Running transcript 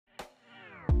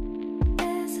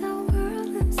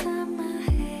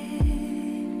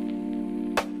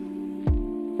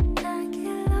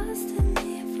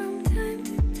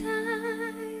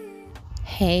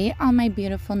Hey, all my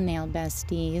beautiful nail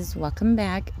besties, welcome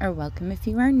back, or welcome if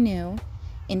you are new.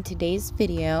 In today's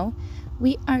video,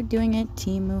 we are doing a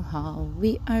TEMU haul.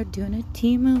 We are doing a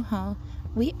TEMU haul.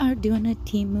 We are doing a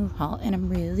TEMU haul, and I'm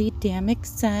really damn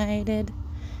excited.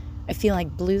 I feel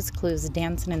like Blue's Clues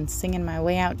dancing and singing my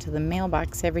way out to the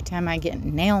mailbox every time I get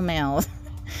nail mail.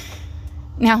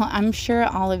 Now, I'm sure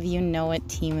all of you know what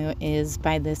TEMU is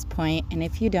by this point, and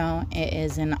if you don't, it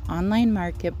is an online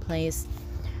marketplace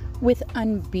with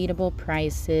unbeatable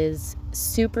prices,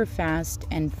 super fast,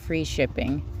 and free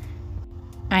shipping.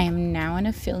 I am now an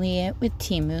affiliate with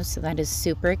TEMU, so that is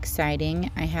super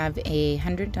exciting. I have a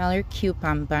 $100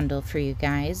 coupon bundle for you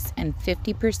guys and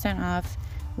 50% off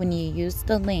when you use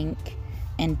the link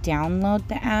and download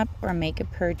the app or make a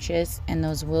purchase, and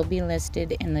those will be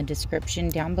listed in the description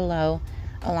down below,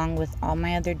 along with all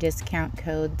my other discount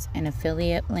codes and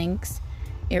affiliate links.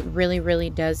 It really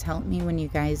does help me when you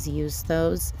guys use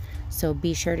those, so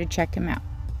be sure to check them out.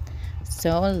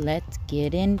 So let's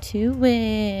get into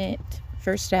it.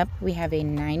 First up, we have a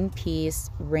 9-piece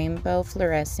rainbow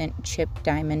fluorescent chip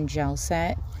diamond gel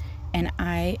set, and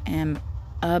I am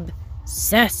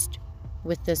obsessed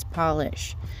with this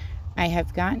polish. I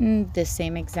have gotten the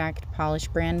same exact polish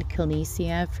brand,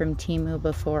 Calicia, from TEMU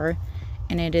before,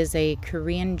 and it is a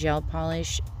Korean gel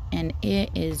polish, and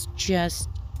it is just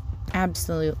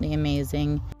absolutely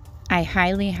amazing. I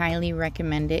highly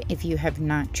recommend it if you have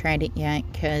not tried it yet,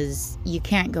 because you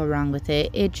can't go wrong with it.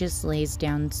 It just lays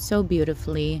down so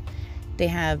beautifully. They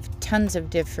have tons of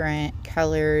different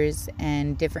colors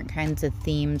and different kinds of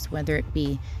themes, whether it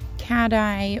be cat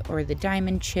eye or the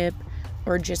diamond chip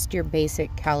or just your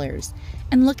basic colors.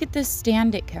 And look at this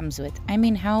stand it comes with. I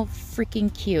mean, how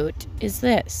freaking cute is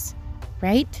this,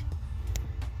 right?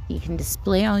 You can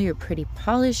display all your pretty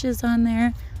polishes on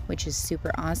there, which is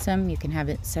super awesome. You can have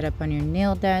it set up on your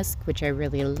nail desk, which I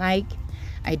really like.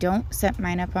 I don't set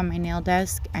mine up on my nail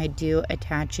desk. I do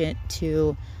attach it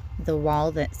to the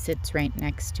wall that sits right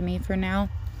next to me for now.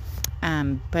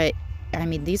 But I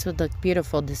mean, these would look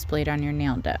beautiful displayed on your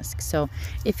nail desk. So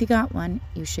if you got one,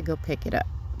 you should go pick it up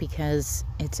because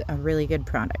it's a really good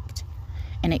product.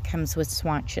 And it comes with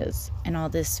swatches and all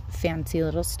this fancy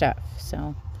little stuff.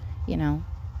 So, you know,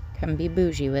 come be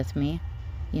bougie with me.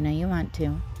 You know you want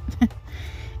to.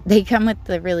 They come with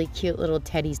the really cute little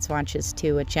teddy swatches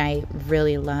too, which I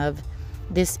really love.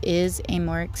 This is a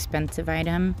more expensive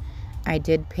item. I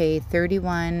did pay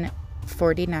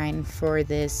 $31.49 for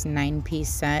this 9-piece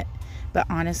set, but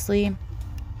honestly,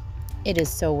 it is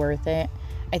so worth it.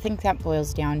 I think that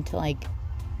boils down to like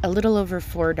a little over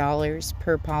 $4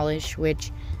 per polish,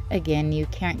 which again, you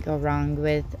can't go wrong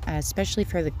with, especially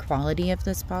for the quality of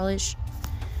this polish.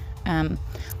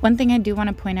 One thing I do want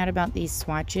to point out about these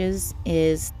swatches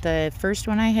is the first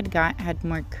one I had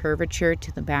more curvature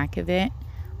to the back of it,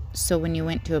 so when you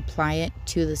went to apply it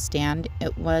to the stand,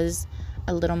 it was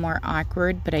a little more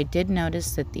awkward, but I did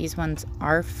notice that these ones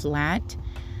are flat.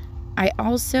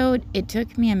 It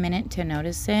took me a minute to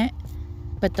notice it,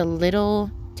 but the little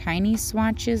tiny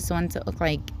swatches, the ones that look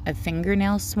like a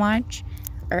fingernail swatch,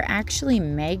 are actually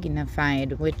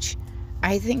magnified, which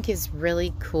I think is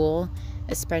really cool,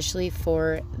 especially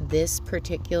for this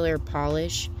particular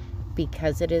polish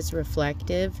because it is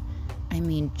reflective. I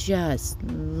mean, just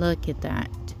look at that.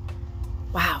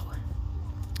 Wow.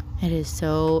 It is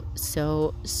so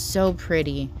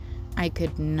pretty. I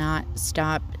could not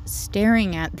stop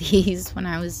staring at these when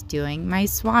I was doing my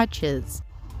swatches.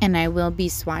 And I will be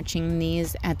swatching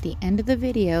these at the end of the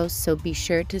video, so be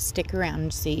sure to stick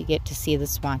around so you get to see the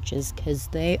swatches because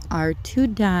they are to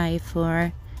die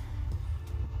for.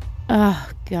 Oh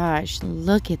gosh,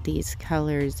 look at these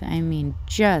colors. I mean,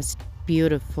 just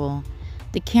beautiful.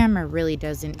 The camera really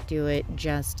doesn't do it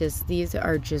justice. These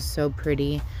are just so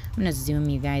pretty. I'm going to zoom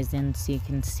you guys in so you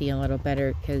can see a little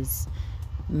better because,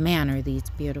 man, are these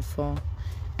beautiful.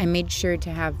 I made sure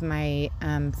to have my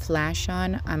flash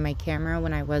on my camera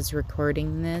when I was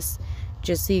recording this,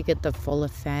 just so you get the full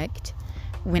effect.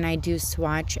 When I do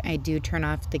swatch, I do turn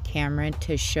off the camera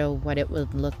to show what it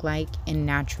would look like in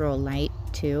natural light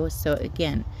too. So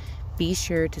again, be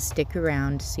sure to stick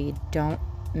around so you don't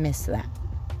miss that.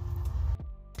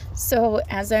 So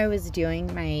as I was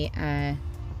doing my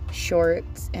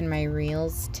shorts and my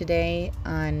reels today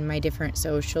on my different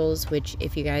socials, which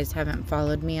if you guys haven't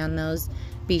followed me on those,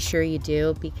 be sure you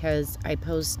do, because I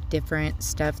post different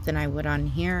stuff than I would on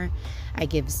here. I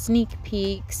give sneak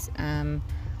peeks,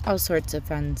 all sorts of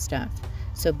fun stuff.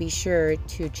 So be sure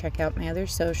to check out my other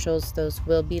socials. Those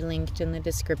will be linked in the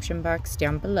description box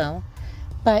down below.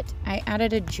 But I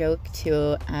added a joke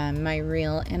to my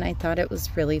reel, and I thought it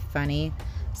was really funny.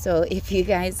 So if you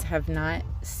guys have not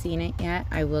seen it yet,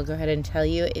 I will go ahead and tell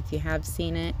you. If you have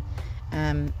seen it,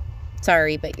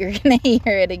 sorry, but you're gonna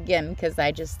hear it again because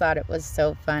I just thought it was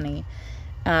so funny.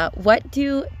 What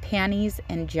do panties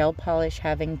and gel polish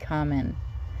have in common?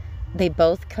 They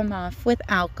both come off with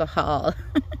alcohol.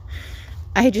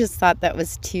 I just thought that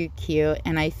was too cute,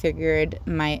 and I figured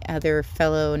my other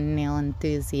fellow nail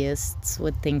enthusiasts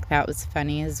would think that was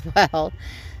funny as well.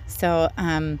 So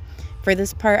for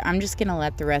this part, I'm just gonna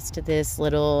let the rest of this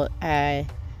little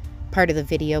part of the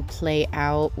video play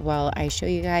out while I show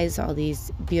you guys all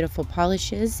these beautiful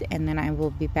polishes, and then I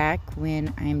will be back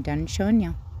when I'm done showing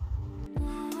you.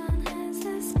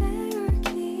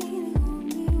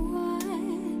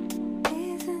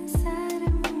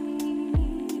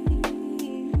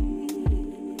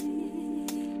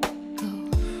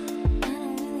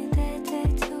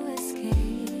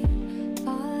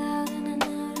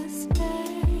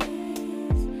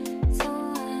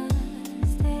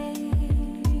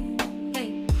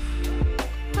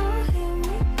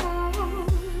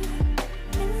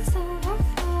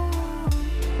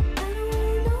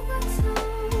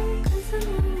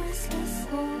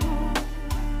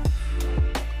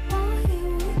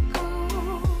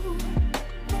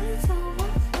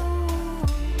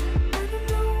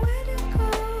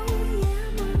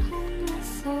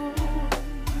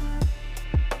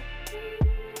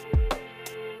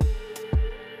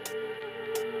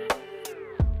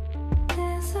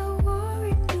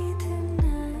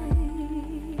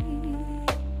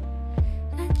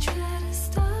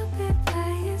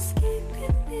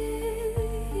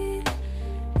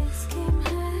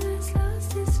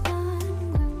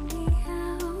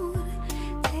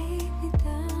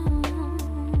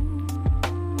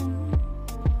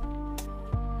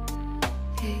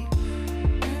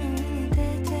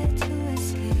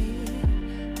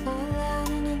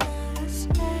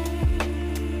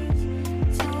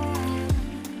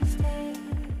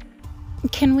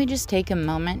 Can we just take a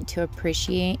moment to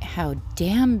appreciate how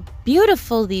damn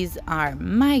beautiful these are?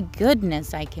 My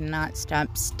goodness, I cannot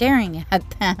stop staring at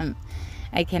them.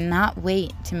 I cannot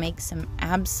wait to make some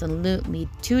absolutely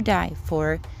to die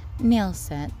for nail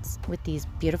sets with these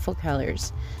beautiful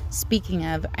colors. Speaking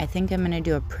of, I think I'm going to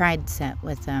do a pride set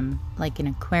with them, like an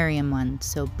aquarium one,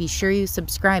 so be sure you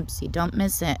subscribe so you don't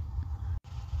miss it.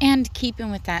 And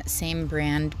keeping with that same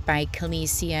brand by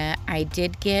Calicia, I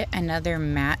did get another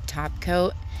matte top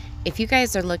coat. If you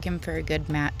guys are looking for a good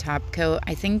matte top coat,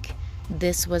 I think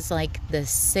this was like the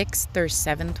 6th or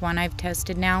 7th one I've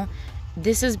tested now.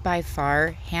 This is by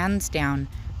far, hands down,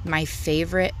 my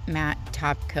favorite matte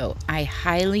top coat. I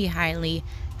highly, highly,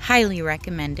 highly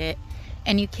recommend it.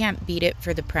 And you can't beat it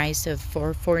for the price of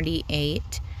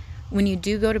 $4.48. When you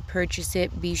do go to purchase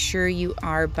it, be sure you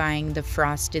are buying the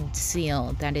frosted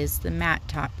seal. That is the matte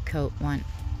top coat one.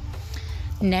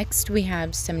 Next, we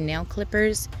have some nail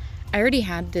clippers. I already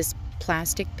had this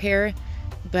plastic pair,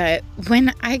 but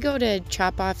when I go to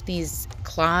chop off these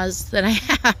claws that I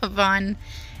have on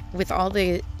with all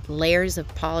the layers of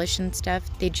polish and stuff,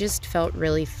 they just felt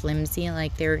really flimsy,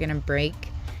 like they were gonna break.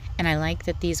 And I like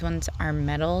that these ones are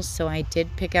metal, so I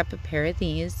did pick up a pair of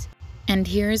these. And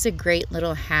here's a great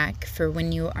little hack for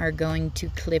when you are going to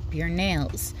clip your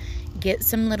nails. Get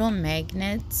some little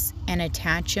magnets and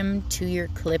attach them to your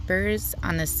clippers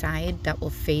on the side that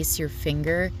will face your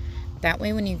finger. That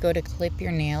way when you go to clip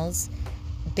your nails,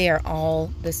 they are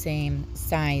all the same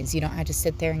size. You don't have to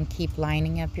sit there and keep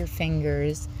lining up your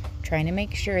fingers, trying to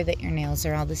make sure that your nails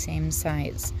are all the same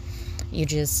size. You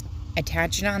just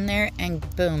attach it on there and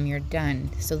boom, you're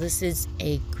done. So this is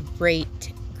a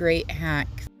great, great hack.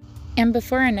 And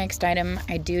before our next item,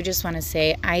 I do just want to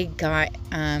say I got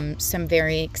some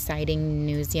very exciting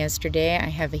news yesterday. I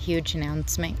have a huge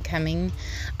announcement coming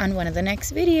on one of the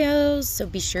next videos, so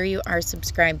be sure you are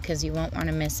subscribed because you won't want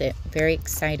to miss it. Very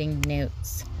exciting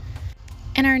news.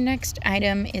 And our next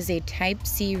item is a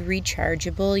Type-C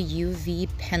rechargeable UV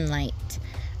pen light.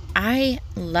 I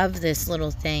love this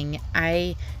little thing.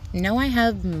 I know I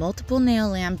have multiple nail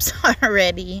lamps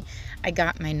already. I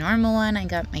got my normal one, I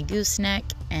got my gooseneck,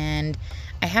 and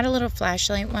I had a little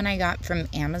flashlight one I got from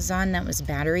Amazon that was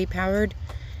battery powered,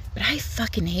 but I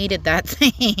fucking hated that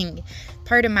thing.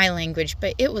 Pardon my language,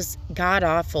 but it was god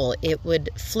awful. It would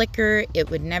flicker,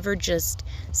 it would never just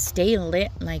stay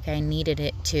lit like I needed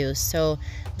it to. So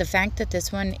the fact that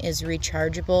this one is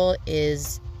rechargeable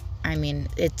is, I mean,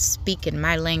 it's speaking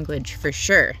my language for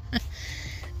sure.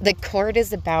 The cord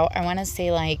is about, I want to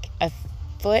say like a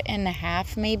 1.5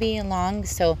 feet maybe long,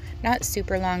 so not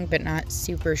super long but not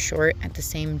super short at the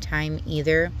same time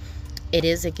either. It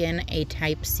is again a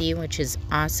Type-C, which is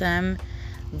awesome.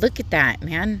 Look at that,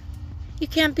 man. You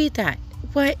can't beat that.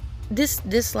 what?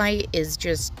 This light is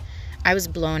just, I was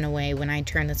blown away when I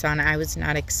turned this on. I was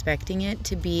not expecting it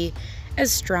to be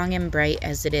as strong and bright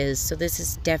as it is. So this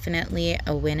is definitely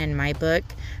a win in my book.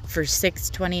 For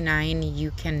 $6.29,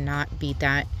 you cannot beat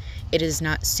that. It is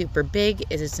not super big.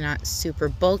 It is not super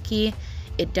bulky.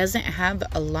 It doesn't have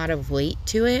a lot of weight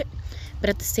to it, but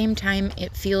at the same time,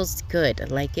 it feels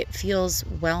good. Like, it feels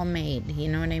well made. You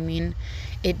know what I mean?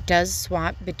 It does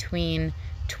swap between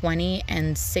 20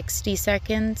 and 60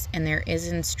 seconds, and there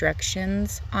is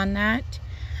instructions on that.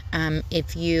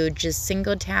 If you just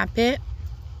single tap it,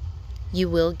 you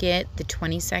will get the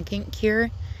 20-second cure.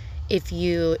 If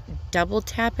you double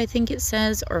tap, I think it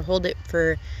says, or hold it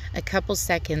for a couple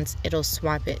seconds, it'll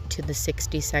swap it to the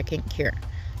 60-second cure.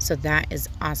 So that is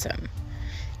awesome.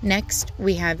 Next,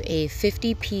 we have a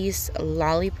 50-piece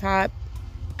lollipop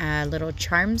little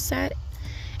charm set.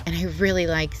 And I really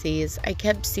like these. I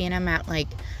kept seeing them at like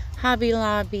Hobby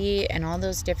Lobby and all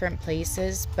those different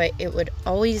places, but it would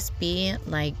always be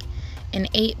like an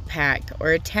 8-pack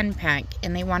or a 10-pack,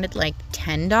 and they wanted like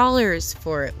 $10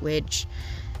 for it, which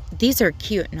these are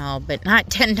cute and all, but not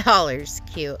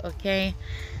 $10 cute, okay?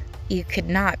 You could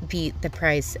not beat the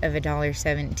price of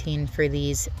 $1.17 for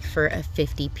these for a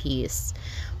 50-piece.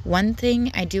 One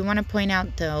thing I do want to point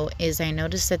out though is I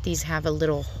noticed that these have a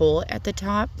little hole at the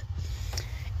top,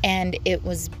 and it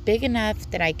was big enough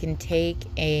that I can take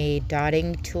a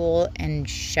dotting tool and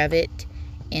shove it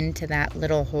into that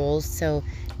little hole. So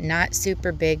not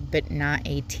super big, but not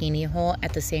a teeny hole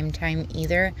at the same time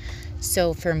either.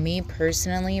 So for me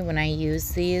personally, when I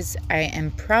use these, I am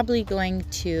probably going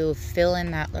to fill in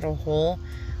that little hole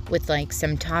with like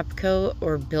some top coat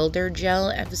or builder gel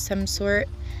of some sort.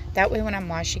 That way when I'm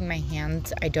washing my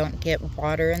hands, I don't get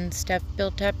water and stuff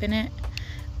built up in it.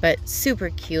 But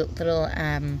super cute little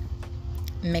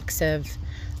mix of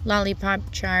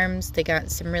lollipop charms. They got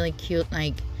some really cute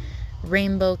like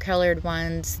rainbow colored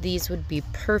ones. These would be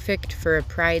perfect for a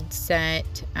pride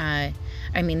set. I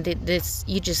mean, this,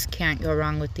 you just can't go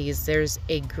wrong with these. There's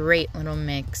a great little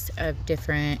mix of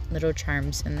different little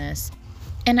charms in this.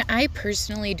 And I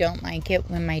personally don't like it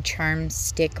when my charms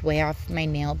stick way off my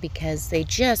nail because they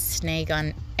just snag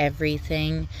on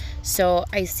everything. So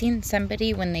I seen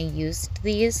somebody when they used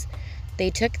these, they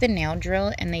took the nail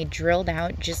drill and they drilled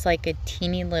out just like a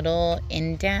teeny little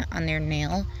indent on their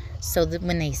nail, so that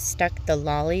when they stuck the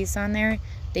lollies on there,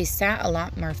 they sat a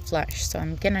lot more flush. So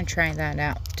I'm gonna try that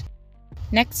out.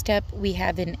 Next up, we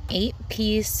have an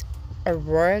 8-piece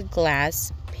Aurora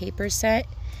glass paper set.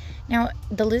 Now,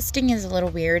 the listing is a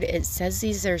little weird. It says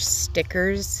these are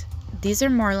stickers. These are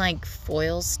more like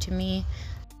foils to me.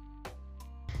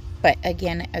 But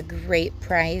again, a great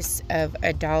price of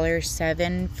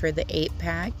 $1.07 for the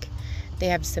 8-pack. They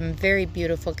have some very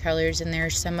beautiful colors in there.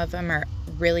 Some of them are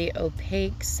really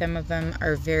opaque. Some of them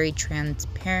are very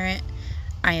transparent.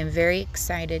 I am very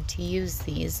excited to use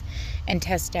these and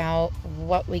test out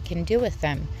what we can do with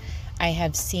them. I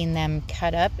have seen them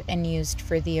cut up and used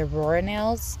for the Aurora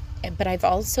nails, but I've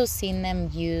also seen them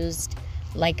used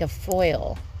like a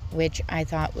foil, which I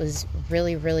thought was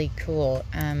really, really cool.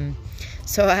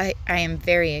 So I am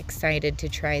very excited to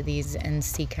try these and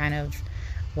see kind of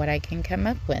what I can come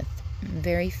up with.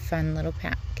 Very fun little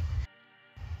pack.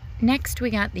 Next, we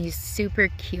got these super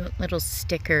cute little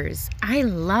stickers. I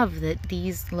love that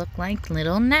these look like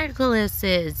little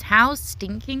necklaces. How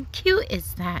stinking cute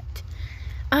is that?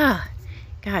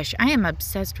 Gosh, I am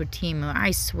obsessed with TEMU.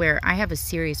 I swear, I have a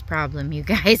serious problem, you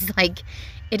guys. Like,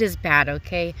 it is bad,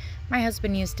 okay? My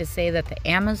husband used to say that the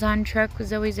Amazon truck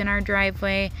was always in our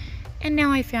driveway, and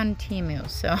now I found TEMU.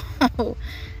 So,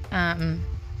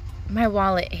 my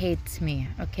wallet hates me,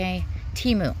 okay?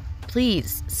 TEMU,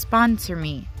 please sponsor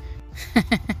me.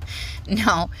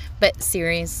 No, but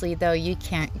seriously though, you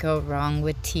can't go wrong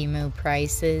with TEMU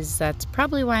prices. That's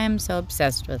probably why I'm so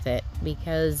obsessed with it,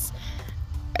 because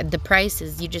the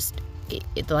prices, you just,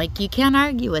 like, you can't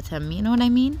argue with them, you know what I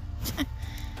mean?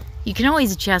 You can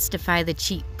always justify the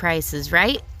cheap prices,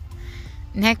 right?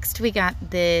 Next, we got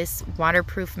this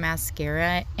waterproof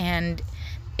mascara, and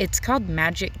it's called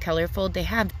Magic Colorful. They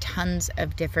have tons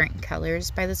of different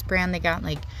colors by this brand. They got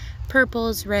like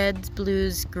purples, reds,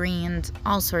 blues, greens,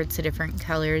 all sorts of different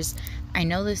colors. I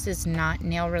know this is not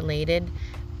nail related,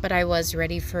 but I was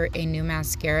ready for a new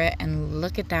mascara, and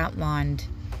look at that wand.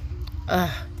 Ugh.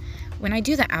 When I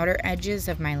do the outer edges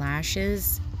of my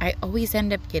lashes, I always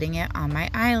end up getting it on my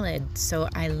eyelid, so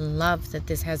I love that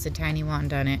this has a tiny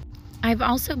wand on it. I've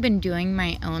also been doing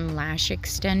my own lash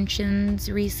extensions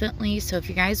recently, so if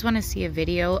you guys want to see a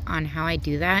video on how I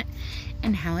do that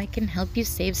and how I can help you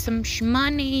save some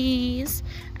shmonies,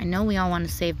 I know we all want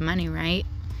to save money, right?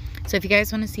 So if you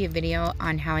guys want to see a video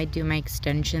on how I do my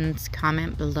extensions,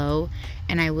 comment below,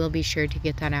 and I will be sure to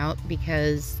get that out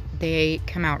because they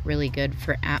come out really good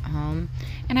for at home,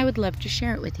 and I would love to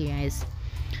share it with you guys.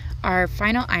 Our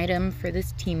final item for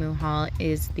this TEMU haul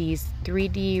is these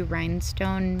 3D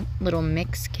rhinestone little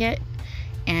mix kit,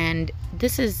 and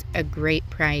this is a great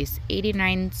price,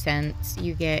 89 cents.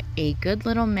 You get a good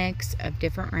little mix of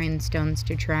different rhinestones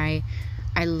to try.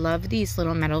 I love these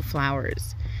little metal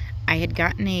flowers. I had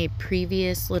gotten a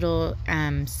previous little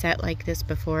set like this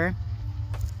before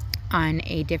on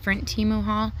a different TEMU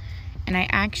haul, and I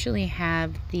actually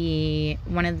have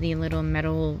one of the little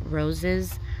metal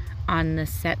roses on the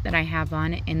set that I have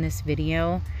on in this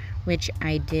video, which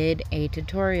I did a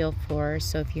tutorial for.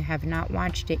 So if you have not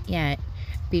watched it yet,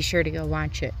 be sure to go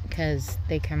watch it because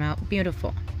they come out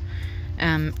beautiful.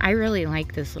 I really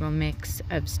like this little mix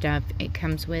of stuff. It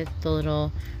comes with the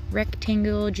little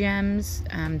rectangle gems,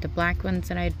 the black ones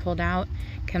that I had pulled out.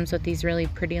 Comes with these really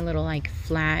pretty little like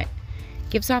flat,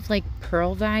 gives off like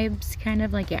pearl vibes, kind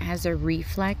of like it has a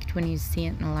reflect when you see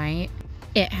it in the light.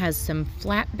 It has some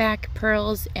flat back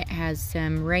pearls, it has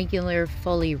some regular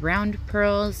fully round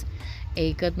pearls,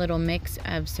 a good little mix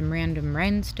of some random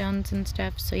rhinestones and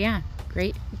stuff. So yeah,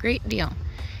 great deal.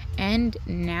 And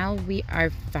now we are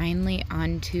finally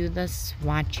on to the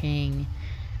swatching.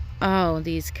 Oh,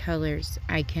 these colors.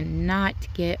 I cannot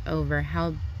get over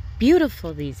how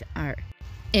beautiful these are.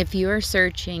 If you are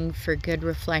searching for good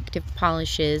reflective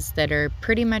polishes that are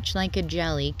pretty much like a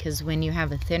jelly, because when you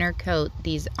have a thinner coat,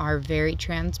 these are very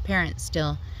transparent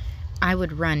still, I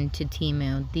would run to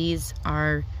TEMU. These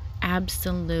are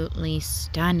absolutely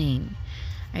stunning.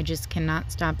 I just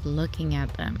cannot stop looking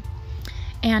at them.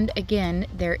 And again,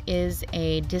 there is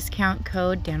a discount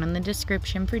code down in the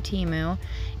description for TEMU.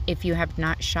 If you have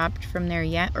not shopped from there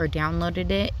yet or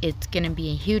downloaded it, it's going to be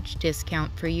a huge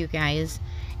discount for you guys.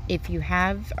 If you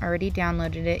have already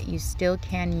downloaded it, you still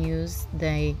can use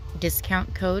the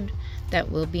discount code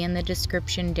that will be in the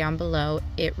description down below.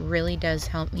 It really does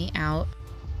help me out.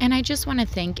 And I just want to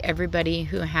thank everybody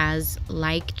who has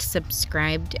liked,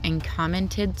 subscribed, and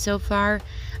commented so far.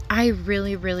 I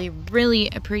really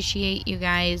appreciate you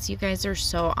guys. You guys are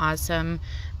so awesome.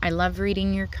 I love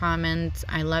reading your comments.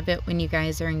 I love it when you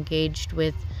guys are engaged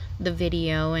with the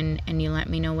video and you let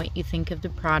me know what you think of the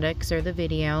products or the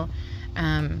video.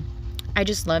 I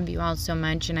just love you all so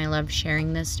much, and I love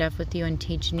sharing this stuff with you and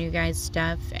teaching you guys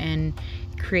stuff and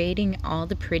creating all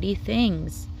the pretty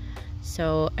things.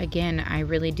 So again, I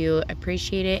really do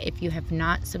appreciate it. If you have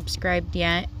not subscribed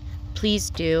yet, please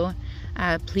do.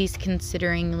 Please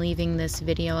considering leaving this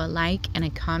video a like and a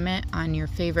comment on your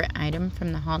favorite item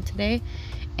from the haul today.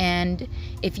 And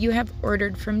if you have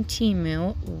ordered from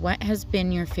TEMU, what has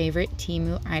been your favorite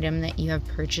TEMU item that you have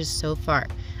purchased so far?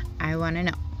 I want to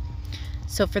know.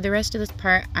 So for the rest of this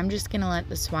part, I'm just going to let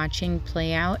the swatching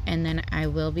play out, and then I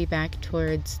will be back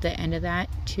towards the end of that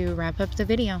to wrap up the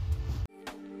video.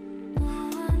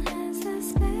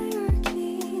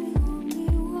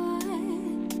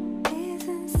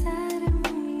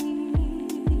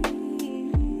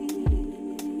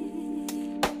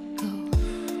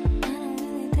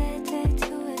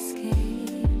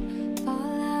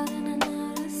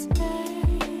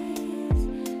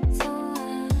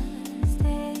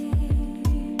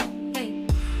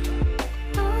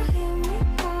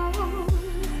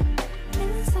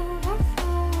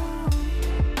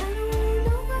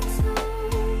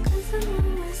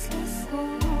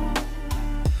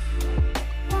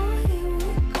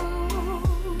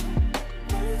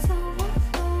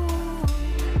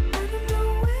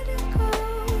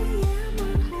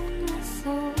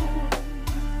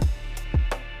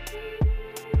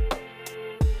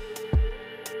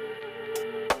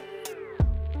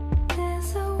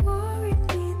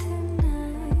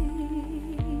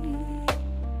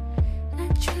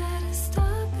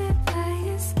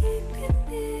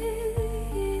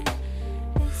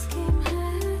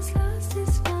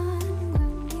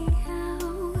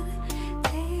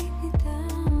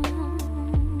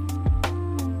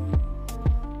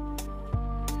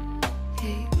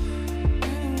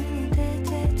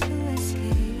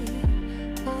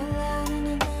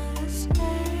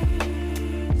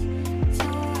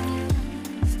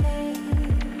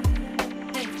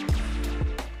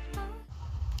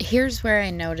 Here's where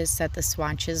I noticed that the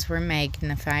swatches were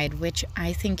magnified, which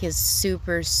I think is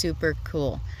super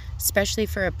cool, especially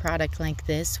for a product like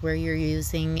this where you're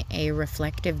using a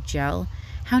reflective gel.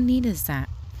 How neat is that?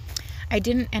 I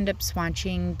didn't end up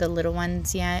swatching the little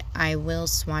ones yet. I will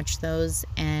swatch those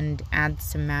and add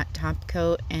some matte top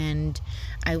coat, and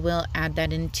I will add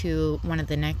that into one of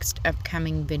the next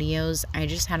upcoming videos. I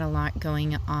just had a lot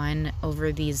going on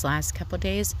over these last couple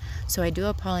days, so I do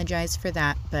apologize for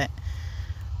that, but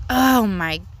oh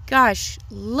my gosh,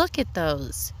 look at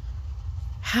those.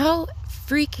 How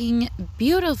freaking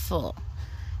beautiful.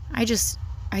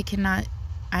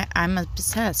 I'm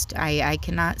obsessed. I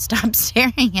cannot stop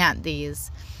staring at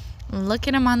these. Look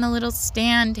at them on the little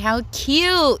stand. How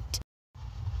cute!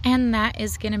 And that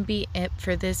is going to be it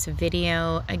for this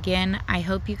video. Again, I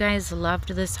hope you guys loved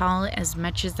this haul as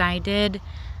much as I did.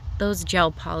 Those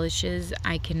gel polishes,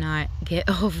 I cannot get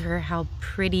over how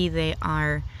pretty they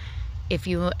are. If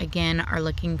you, again, are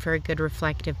looking for a good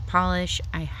reflective polish,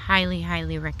 I highly,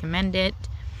 highly recommend it.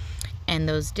 And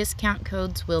those discount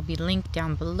codes will be linked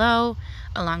down below,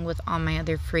 along with all my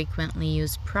other frequently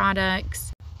used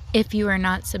products. If you are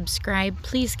not subscribed,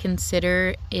 please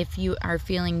consider. If you are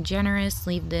feeling generous,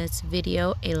 leave this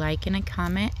video a like and a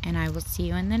comment, and I will see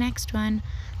you in the next one.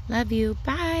 Love you.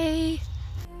 Bye.